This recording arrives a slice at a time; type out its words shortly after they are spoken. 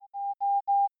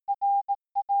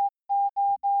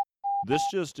This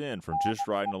just in from Just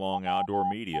Riding Along Outdoor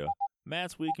Media,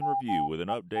 Matt's Week in Review with an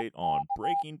update on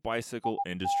breaking bicycle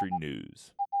industry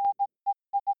news.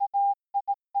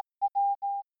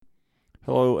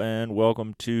 Hello and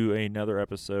welcome to another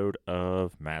episode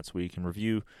of Matt's Week in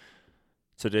Review.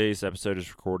 Today's episode is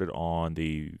recorded on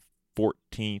the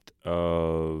 14th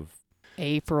of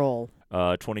April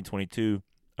 2022.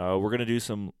 We're going to do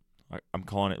some, I'm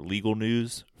calling it legal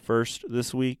news first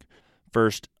this week.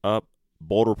 First up,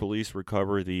 Boulder police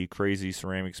recover the crazy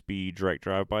CeramicSpeed direct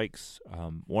drive bikes.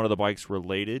 One of the bikes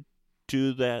related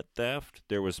to that theft.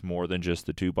 There was more than just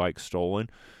the two bikes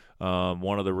stolen.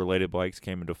 One of the related bikes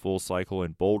came into full cycle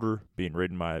in Boulder, being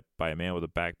ridden by a man with a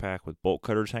backpack with bolt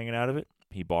cutters hanging out of it.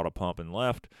 He bought a pump and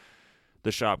left.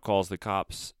 The shop calls the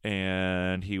cops,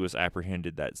 and he was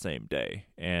apprehended that same day.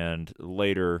 And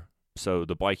later, so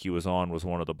the bike he was on was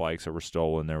one of the bikes that were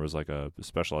stolen. There was like a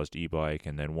specialized e-bike,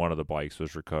 and then one of the bikes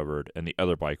was recovered, and the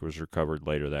other bike was recovered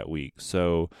later that week.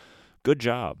 So, good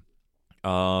job.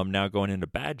 Now going into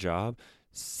bad job,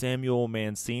 Samuel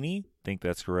Mancini, think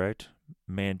that's correct,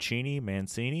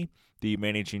 Mancini, the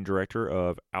managing director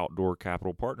of Outdoor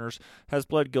Capital Partners, has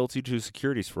pled guilty to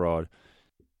securities fraud.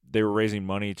 They were raising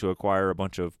money to acquire a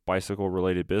bunch of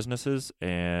bicycle-related businesses,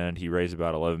 and he raised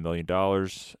about $11 million,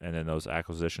 and then those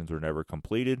acquisitions were never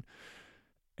completed.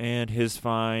 And his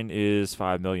fine is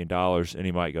 $5 million, and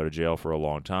he might go to jail for a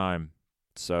long time.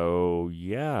 So,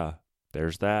 yeah,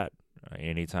 there's that.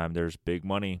 Anytime there's big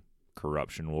money,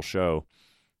 corruption will show.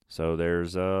 So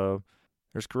there's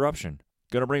corruption.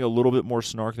 Going to bring a little bit more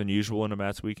snark than usual into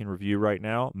Matt's Week in Review right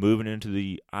now. Moving into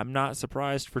the I'm Not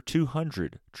Surprised for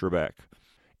 200 Trebek.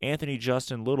 Anthony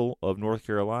Justin Little of North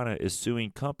Carolina is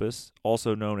suing Compass,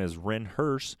 also known as Rene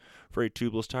Herse, for a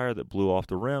tubeless tire that blew off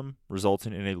the rim,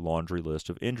 resulting in a laundry list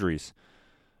of injuries.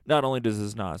 Not only does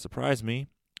this not surprise me,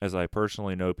 as I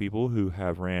personally know people who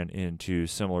have ran into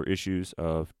similar issues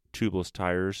of tubeless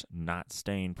tires not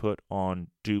staying put on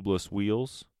tubeless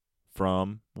wheels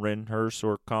from Rene Herse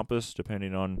or Compass,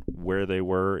 depending on where they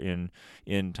were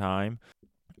in time.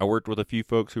 I worked with a few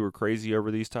folks who were crazy over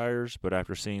these tires, but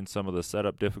after seeing some of the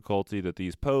setup difficulty that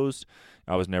these posed,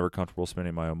 I was never comfortable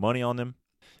spending my own money on them.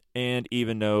 And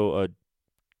even though a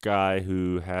guy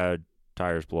who had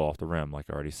tires blow off the rim, like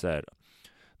I already said.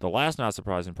 The last not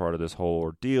surprising part of this whole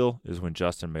ordeal is when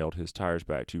Justin mailed his tires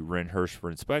back to Rene Herse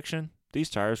for inspection. These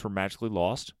tires were magically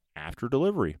lost after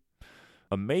delivery.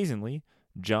 Amazingly,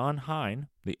 John Hiline,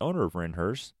 the owner of Rene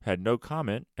Herse, had no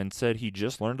comment and said he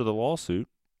just learned of the lawsuit,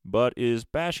 but is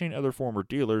bashing other former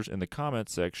dealers in the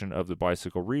comments section of the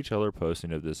bicycle retailer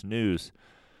posting of this news.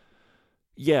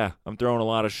 Yeah, I'm throwing a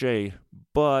lot of shade,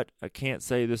 but I can't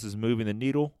say this is moving the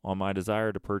needle on my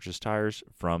desire to purchase tires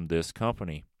from this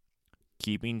company.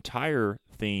 Keeping tire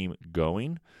theme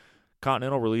going,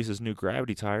 Continental releases new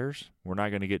gravity tires. We're not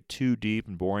going to get too deep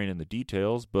and boring in the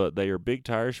details, but they are big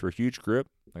tires for huge grip.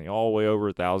 They all weigh over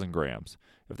 1,000 grams.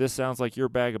 If this sounds like your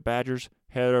bag of Badgers,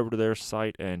 head over to their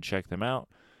site and check them out.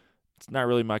 It's not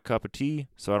really my cup of tea,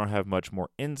 so I don't have much more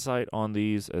insight on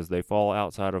these as they fall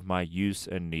outside of my use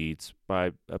and needs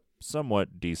by a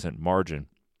somewhat decent margin.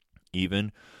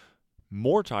 Even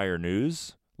more tire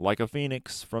news, like a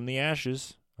phoenix from the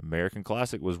ashes, American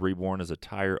Classic was reborn as a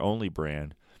tire-only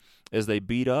brand. As they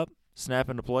beat up, snap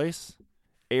into place,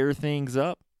 air things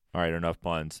up. All right, enough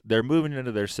puns. They're moving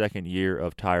into their second year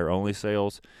of tire-only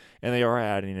sales, and they are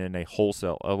adding in a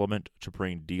wholesale element to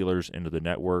bring dealers into the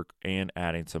network and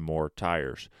adding some more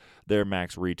tires. Their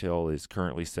max retail is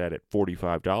currently set at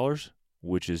 $45,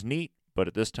 which is neat, but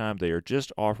at this time they are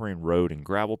just offering road and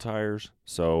gravel tires,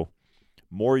 so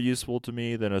more useful to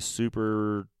me than a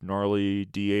super gnarly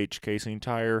DH casing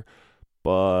tire,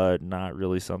 but not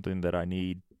really something that I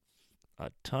need a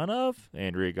ton of.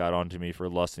 Andrea got onto me for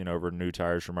lusting over new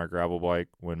tires for my gravel bike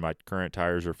when my current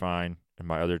tires are fine and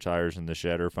my other tires in the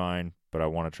shed are fine, but I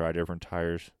want to try different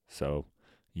tires. So,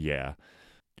 yeah.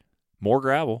 More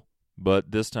gravel,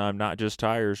 but this time not just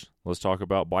tires. Let's talk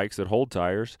about bikes that hold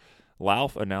tires.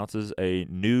 Lauf announces a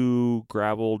new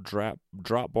gravel drop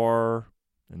bar,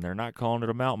 and they're not calling it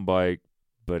a mountain bike,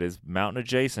 but it's mountain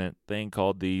adjacent thing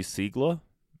called the Sigla.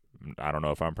 I don't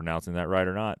know if I'm pronouncing that right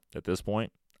or not at this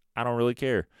point. I don't really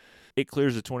care. It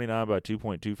clears a 29 by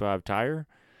 2.25 tire,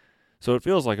 so it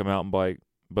feels like a mountain bike,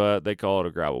 but they call it a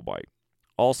gravel bike.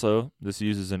 Also, this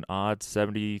uses an odd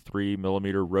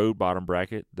 73mm road bottom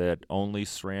bracket that only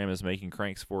SRAM is making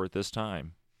cranks for at this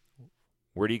time.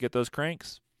 Where do you get those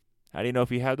cranks? How do you know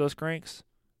if you have those cranks?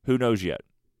 Who knows yet?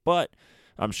 But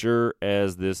I'm sure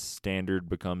as this standard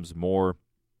becomes more,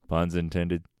 puns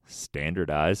intended,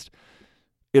 standardized,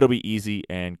 it'll be easy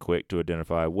and quick to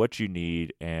identify what you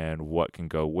need and what can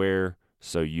go where,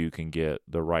 so you can get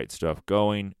the right stuff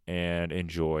going and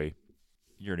enjoy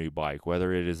your new bike,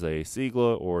 whether it is a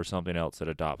Sigla or something else that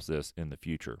adopts this in the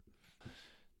future.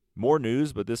 More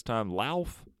news, but this time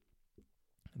Lauf.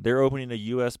 They're opening a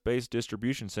U.S.-based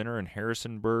distribution center in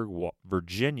Harrisonburg,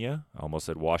 Virginia. I almost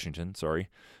said Washington, sorry.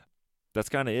 That's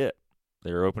kind of it.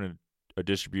 They're opening a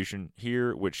distribution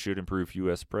here, which should improve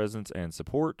U.S. presence and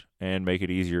support and make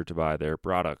it easier to buy their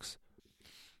products.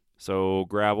 So,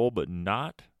 gravel, but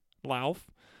not Lauf.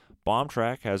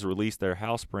 Bombtrack has released their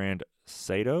house brand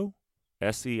Seido,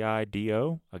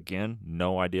 Seido. Again,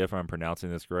 no idea if I'm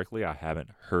pronouncing this correctly. I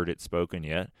haven't heard it spoken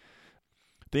yet.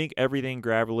 Think everything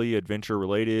gravelly, adventure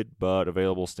related, but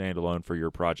available standalone for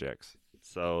your projects.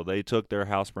 So they took their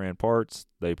house brand parts,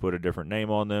 they put a different name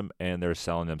on them, and they're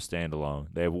selling them standalone.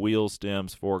 They have wheels,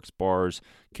 stems, forks, bars,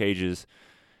 cages.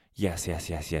 Yes.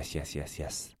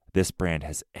 This brand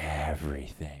has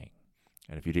everything.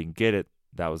 And if you didn't get it,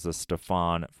 that was a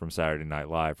Stefan from Saturday Night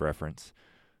Live reference.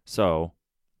 So,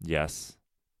 yes,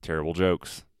 terrible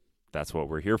jokes. That's what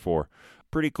we're here for.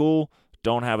 Pretty cool.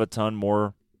 Don't have a ton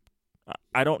more.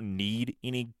 I don't need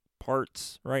any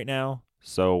parts right now.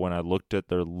 So when I looked at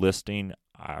their listing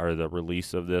or the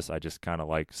release of this, I just kind of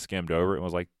like skimmed over it and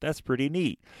was like, that's pretty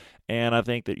neat. And I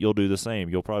think that you'll do the same.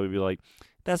 You'll probably be like,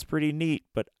 that's pretty neat,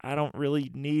 but I don't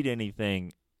really need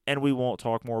anything. And we won't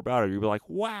talk more about it. You'll be like,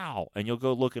 wow. And you'll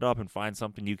go look it up and find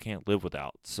something you can't live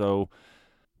without. So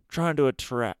trying to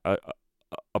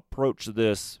approach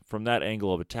this from that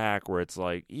angle of attack where it's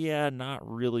like, yeah, not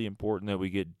really important that we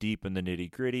get deep in the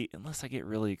nitty-gritty unless I get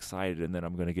really excited, and then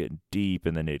I'm going to get deep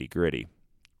in the nitty-gritty.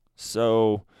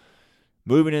 So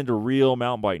moving into real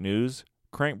mountain bike news,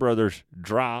 Crank Brothers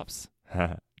drops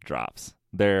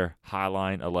their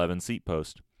Hiline 11 seat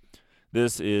post.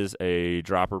 This is a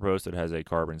dropper post that has a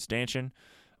carbon stanchion.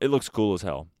 It looks cool as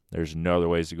hell. There's no other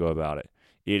ways to go about it.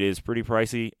 It is pretty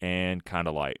pricey and kind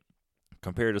of light.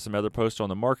 Compared to some other posts on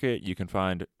the market, you can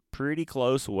find pretty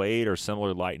close weight or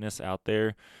similar lightness out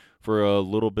there for a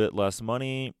little bit less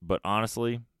money, but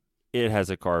honestly, it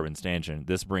has a carbon stanchion.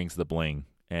 This brings the bling,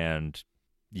 and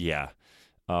yeah.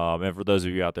 And for those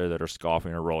of you out there that are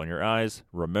scoffing or rolling your eyes,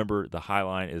 remember the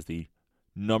Hiline is the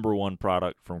number one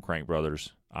product from Crank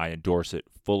Brothers. I endorse it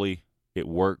fully. It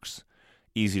works.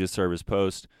 Easy to service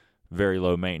post. Very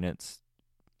low maintenance.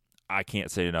 I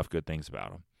can't say enough good things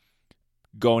about them.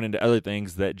 Going into other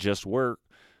things that just work,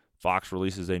 Fox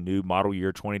releases a new model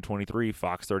year 2023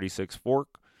 Fox 36 fork.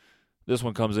 This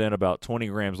one comes in about 20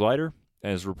 grams lighter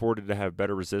and is reported to have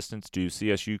better resistance to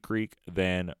CSU creak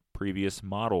than previous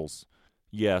models.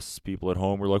 Yes, people at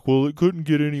home were like, well, it couldn't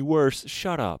get any worse.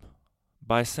 Shut up.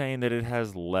 By saying that it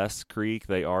has less creak,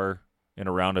 they are, in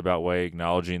a roundabout way,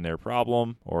 acknowledging their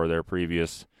problem or their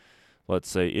previous, let's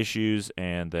say, issues,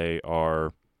 and they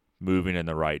are moving in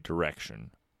the right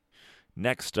direction.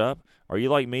 Next up, are you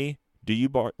like me? Do you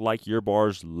like your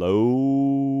bars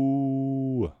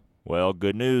low? Well,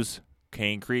 good news.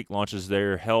 Cane Creek launches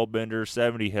their Hellbender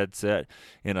 70 headset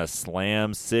in a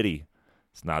Slam City.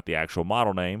 It's not the actual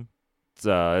model name.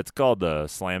 It's called the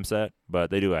Slamset, but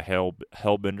they do a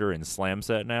Hellbender and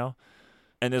Slamset now.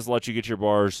 And this lets you get your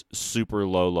bars super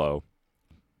low.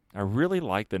 I really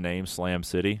like the name Slam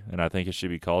City, and I think it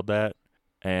should be called that.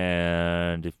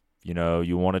 And if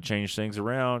you want to change things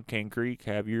around, Cane Creek,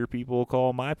 have your people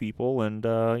call my people, and,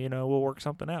 we'll work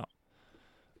something out.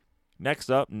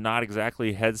 Next up, not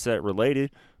exactly headset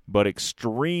related, but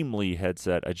extremely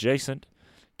headset adjacent,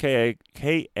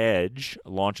 K-Edge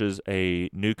launches a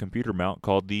new computer mount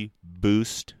called the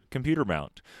Boost computer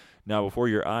mount. Now, before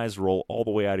your eyes roll all the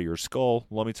way out of your skull,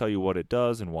 let me tell you what it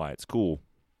does and why it's cool.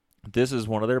 This is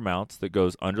one of their mounts that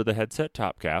goes under the headset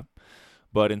top cap.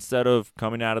 But instead of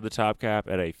coming out of the top cap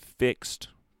at a fixed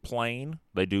plane,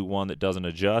 they do one that doesn't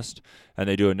adjust, and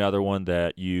they do another one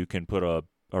that you can put a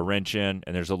wrench in,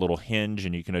 and there's a little hinge,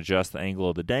 and you can adjust the angle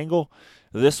of the dangle.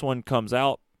 This one comes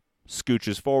out,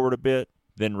 scooches forward a bit,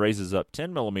 then raises up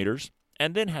 10 millimeters,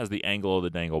 and then has the angle of the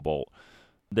dangle bolt.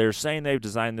 They're saying they've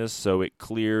designed this so it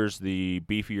clears the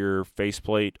beefier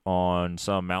faceplate on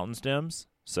some mountain stems,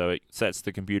 so it sets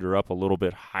the computer up a little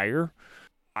bit higher.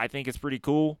 I think it's pretty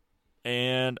cool.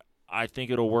 And I think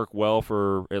it'll work well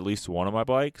for at least one of my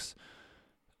bikes.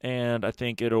 And I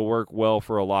think it'll work well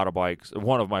for a lot of bikes,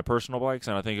 one of my personal bikes,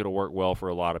 and I think it'll work well for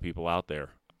a lot of people out there.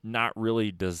 Not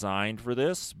really designed for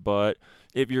this, but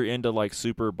if you're into like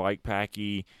super bike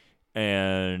packy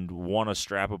and want to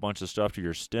strap a bunch of stuff to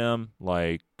your stem,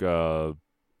 like Oveja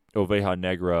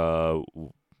Negra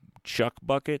chuck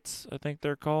buckets, I think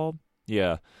they're called.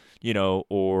 Yeah,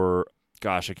 or,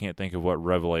 gosh, I can't think of what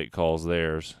Revelate calls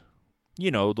theirs.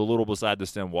 the little beside the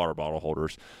stem water bottle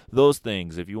holders. Those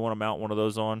things, if you want to mount one of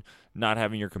those on, not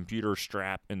having your computer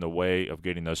strap in the way of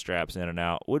getting those straps in and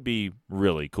out would be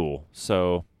really cool.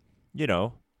 So,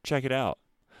 check it out,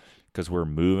 because we're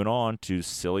moving on to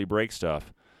silly brake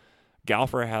stuff.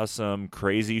 Galfer has some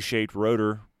crazy shaped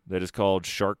rotor that is called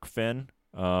Shark Fin,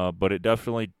 but it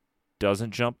definitely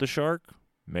doesn't jump the shark.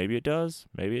 Maybe it does,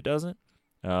 maybe it doesn't.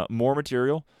 More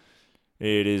material.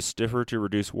 It is stiffer to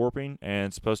reduce warping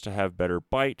and supposed to have better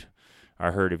bite. I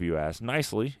heard if you ask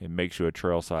nicely, it makes you a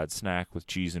trailside snack with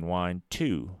cheese and wine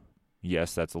too.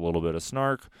 Yes, that's a little bit of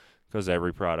snark, because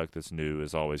every product that's new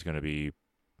is always going to be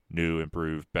new,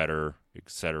 improved, better,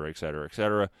 etc., etc.,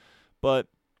 etc. But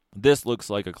this looks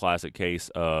like a classic case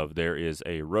of there is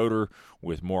a rotor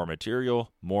with more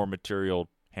material. More material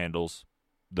handles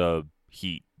the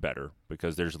heat better,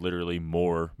 because there's literally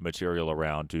more material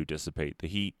around to dissipate the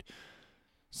heat.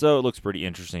 So it looks pretty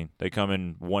interesting. They come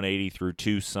in 180 through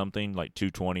 2 something, like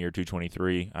 220 or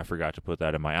 223. I forgot to put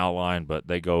that in my outline, but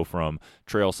they go from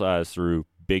trail size through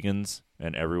biggins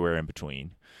and everywhere in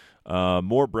between.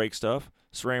 More brake stuff.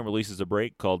 SRAM releases a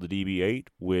brake called the DB8,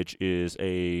 which is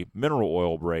a mineral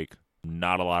oil brake.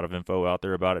 Not a lot of info out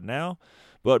there about it now,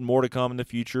 but more to come in the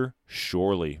future,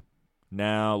 surely.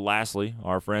 Now, lastly,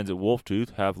 our friends at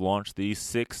Wolftooth have launched the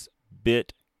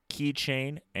 6-bit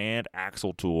keychain and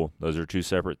axle tool. Those are 2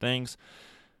 separate things.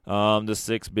 The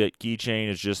 6-bit keychain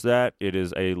is just that. It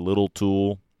is a little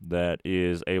tool that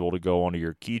is able to go onto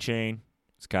your keychain.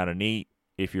 It's kind of neat.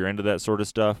 If you're into that sort of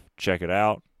stuff, check it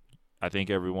out. I think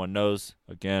everyone knows,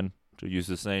 again, to use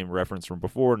the same reference from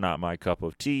before, not my cup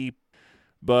of tea,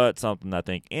 but something I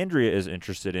think Andrea is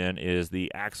interested in is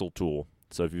the axle tool.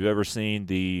 So if you've ever seen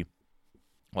the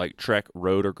Trek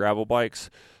road or gravel bikes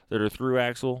that are through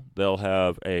axle, they'll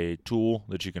have a tool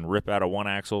that you can rip out of one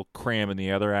axle, cram in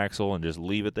the other axle, and just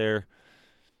leave it there.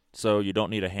 So you don't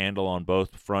need a handle on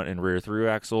both front and rear through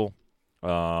axle.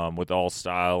 With all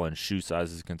style and shoe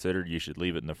sizes considered, you should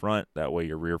leave it in the front. That way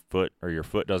your rear foot or your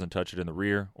foot doesn't touch it in the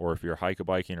rear. Or if you're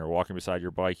hike-a-biking or walking beside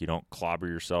your bike, you don't clobber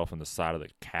yourself in the side of the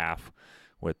calf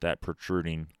with that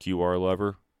protruding QR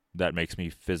lever. That makes me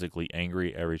physically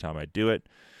angry every time I do it.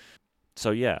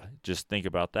 So yeah, just think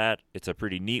about that. It's a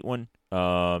pretty neat one.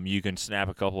 You can snap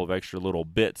a couple of extra little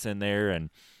bits in there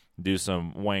and do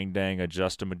some wang-dang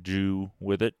adjust-a-majoo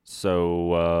with it.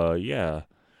 So yeah,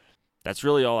 that's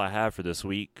really all I have for this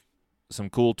week. Some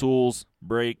cool tools,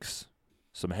 brakes,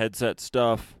 some headset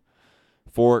stuff,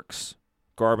 forks,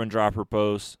 carbon dropper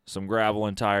posts, some gravel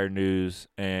and tire news,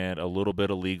 and a little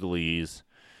bit of legalese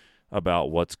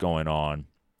about what's going on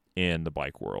in the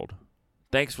bike world.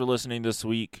 Thanks for listening this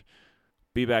week.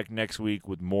 Be back next week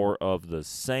with more of the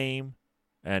same.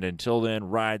 And until then,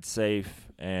 ride safe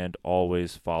and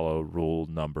always follow rule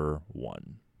number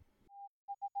 1.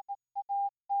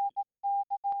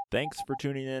 Thanks for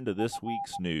tuning in to this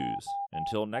week's news.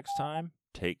 Until next time,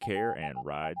 take care and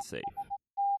ride safe.